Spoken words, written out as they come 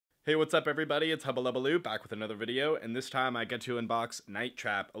Hey, what's up everybody? It's Hubalubalu back with another video, and this time I get to unbox Night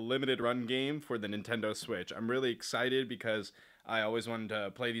Trap, a limited run game for the Nintendo Switch. I'm really excited because I always wanted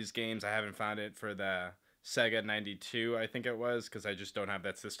to play these games. I haven't found it for the Sega 92, I think it was, because I just don't have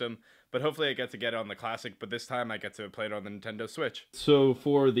that system. But hopefully I get to get it on the Classic, but this time I get to play it on the Nintendo Switch. So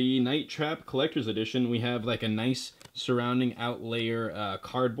for the Night Trap Collector's Edition, we have like a nice surrounding out layer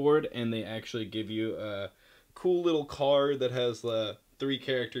cardboard, and they actually give you a cool little card that has the 3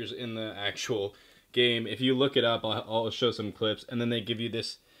 characters in the actual game. If you look it up, I'll show some clips, and then they give you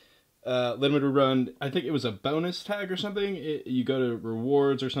this limited run. I think it was a bonus tag or something. You go to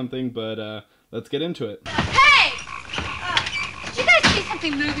rewards or something, but let's get into it. Hey! Did you guys see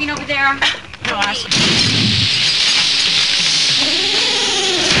something moving over there? No,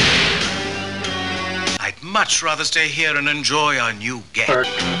 I'd much rather stay here and enjoy our new game.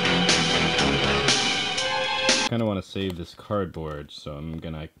 I kind of want to save this cardboard, so I'm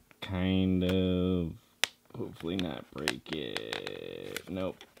gonna kind of hopefully not break it.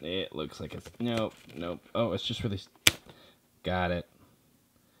 Nope, it looks like it's nope. Oh, it's just for these. Got it.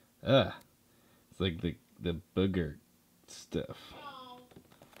 It's like the booger stuff.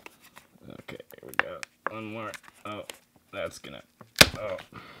 Okay, here we go. One more. Oh, that's gonna. Oh,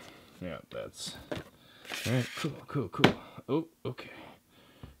 yeah, that's. All right, cool. Oh, okay.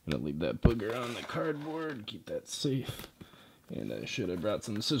 Gonna leave that booger on the cardboard, keep that safe. And I should have brought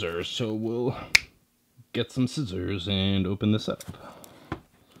some scissors, so we'll get some scissors and open this up.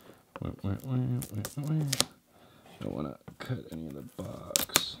 Don't want to cut any of the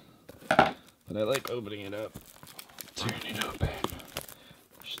box, but I like opening it up, tearing it open,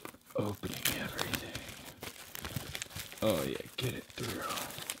 just opening everything. Oh yeah, get it through.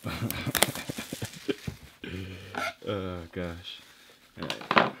 Oh gosh.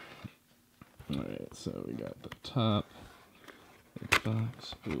 Alright, so we got the top of the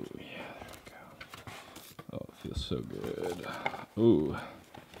box. Ooh, yeah, there we go. Oh, it feels so good. Ooh.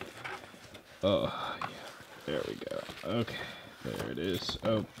 Oh, yeah, there we go. Okay, there it is.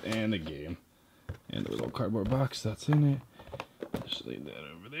 Oh, and the game. And the little cardboard box that's in it. Just leave that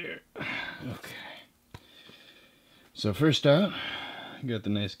over there. Okay. So first out, you got the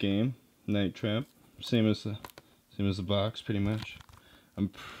nice game, Night Trap. Same as the box, pretty much. I'm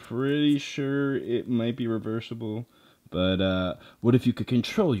pretty sure it might be reversible, but what if you could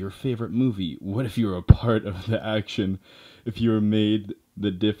control your favorite movie? What if you were a part of the action? If you were made the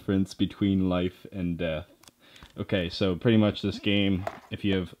difference between life and death? Okay, so pretty much this game, if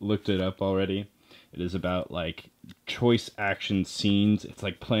you have looked it up already, it is about like choice action scenes. It's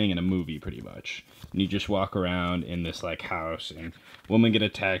like playing in a movie pretty much. And you just walk around in this like house, and women get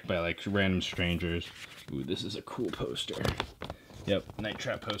attacked by like random strangers. Ooh, this is a cool poster. Yep, Night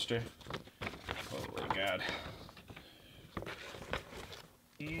Trap poster. Holy God.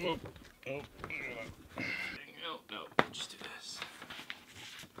 No, just do this.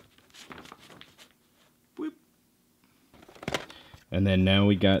 Whoop. And then now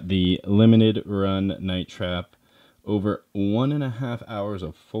we got the limited run Night Trap. Over 1.5 hours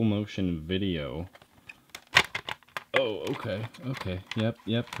of full motion video. Oh, okay.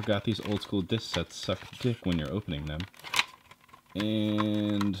 Yep. Forgot these old school disc sets suck dick when you're opening them.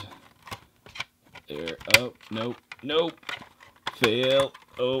 And there. Oh, nope. Fail.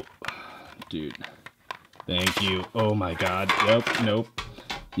 Oh, dude. Thank you. Oh my God. Nope.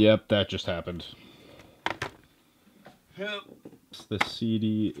 Yep, that just happened. Yep. The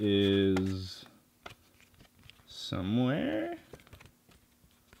CD is somewhere.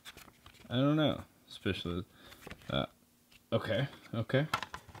 I don't know. Especially. Okay.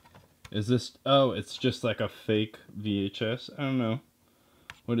 Is this... Oh, it's just like a fake VHS? I don't know.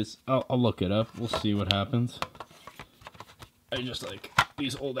 What is... I'll look it up. We'll see what happens. I just like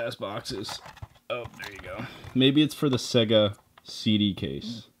these old-ass boxes. Oh, there you go. Maybe it's for the Sega CD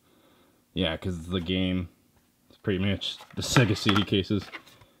case. Yeah, because the game... It's pretty much the Sega CD cases.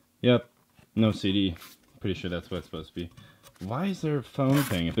 Yep. No CD. Pretty sure that's what it's supposed to be. Why is there a phone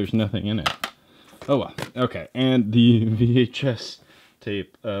thing if there's nothing in it? Oh, well. Okay. And the VHS...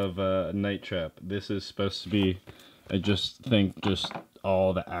 tape of Night Trap. This is supposed to be, I just think, just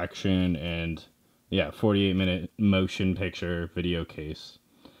all the action and, yeah, 48-minute motion picture video case.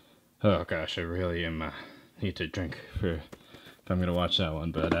 Oh gosh, I really need to drink if I'm gonna watch that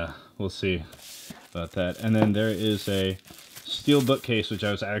one, but we'll see about that. And then there is a steel bookcase, which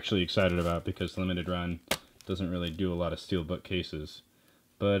I was actually excited about because limited run doesn't really do a lot of steel bookcases,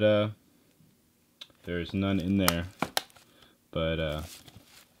 but there's none in there. But,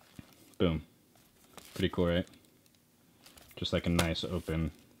 boom. Pretty cool, right? Just like a nice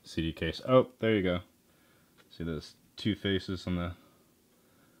open CD case. Oh, there you go. See those 2 faces on the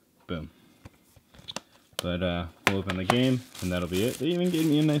Boom. But we'll open the game, and that'll be it. They even gave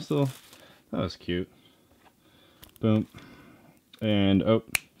me a nice little... That was cute. Boom. And, oh,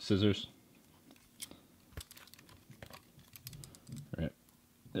 scissors. Right.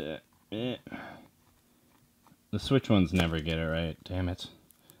 The Switch ones never get it right. Damn it.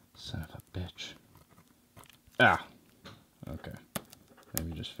 Son of a bitch. Ah. Okay.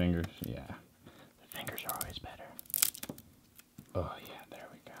 Maybe just fingers. Yeah. The fingers are always better. Oh, yeah. There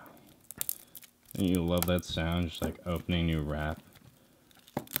we go. And you love that sound, just like opening new wrap.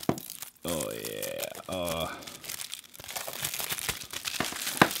 Oh, yeah. Oh.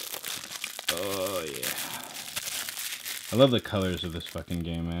 Oh, yeah. I love the colors of this fucking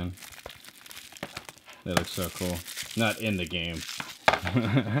game, man. They look so cool. Not in the game.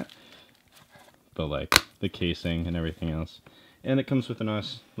 But, like, the casing and everything else. And it comes with a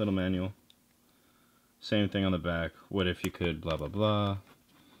nice little manual. Same thing on the back. What if you could, blah, blah, blah.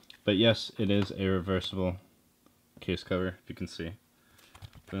 But yes, it is a reversible case cover, if you can see.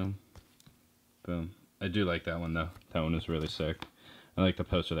 Boom. Boom. I do like that one, though. That one is really sick. I like the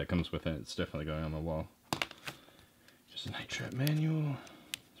poster that comes with it. It's definitely going on the wall. Just a Night Trap manual.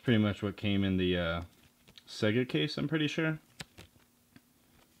 It's pretty much what came in the Sega case, I'm pretty sure.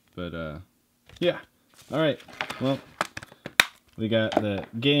 But, yeah. Alright. Well, we got the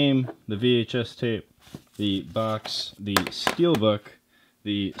game, the VHS tape, the box, the steelbook,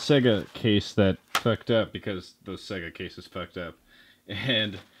 the Sega case that fucked up because those Sega cases fucked up,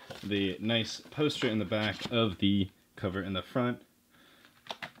 and the nice poster in the back of the cover in the front.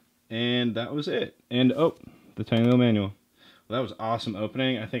 And that was it. And, oh, the tiny little manual. Well, that was awesome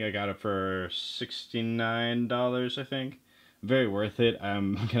opening. I think I got it for $69, I think. Very worth it.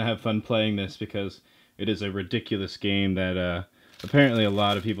 I'm going to have fun playing this because it is a ridiculous game that apparently a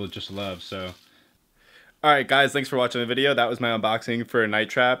lot of people just love, so... Alright guys, thanks for watching the video. That was my unboxing for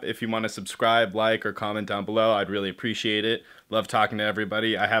Night Trap. If you want to subscribe, like, or comment down below, I'd really appreciate it. Love talking to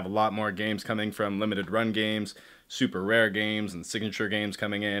everybody. I have a lot more games coming from limited run games, super rare games, and signature games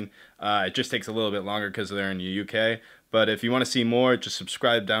coming in. It just takes a little bit longer because they're in the UK. But if you want to see more, just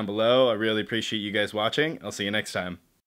subscribe down below. I really appreciate you guys watching. I'll see you next time.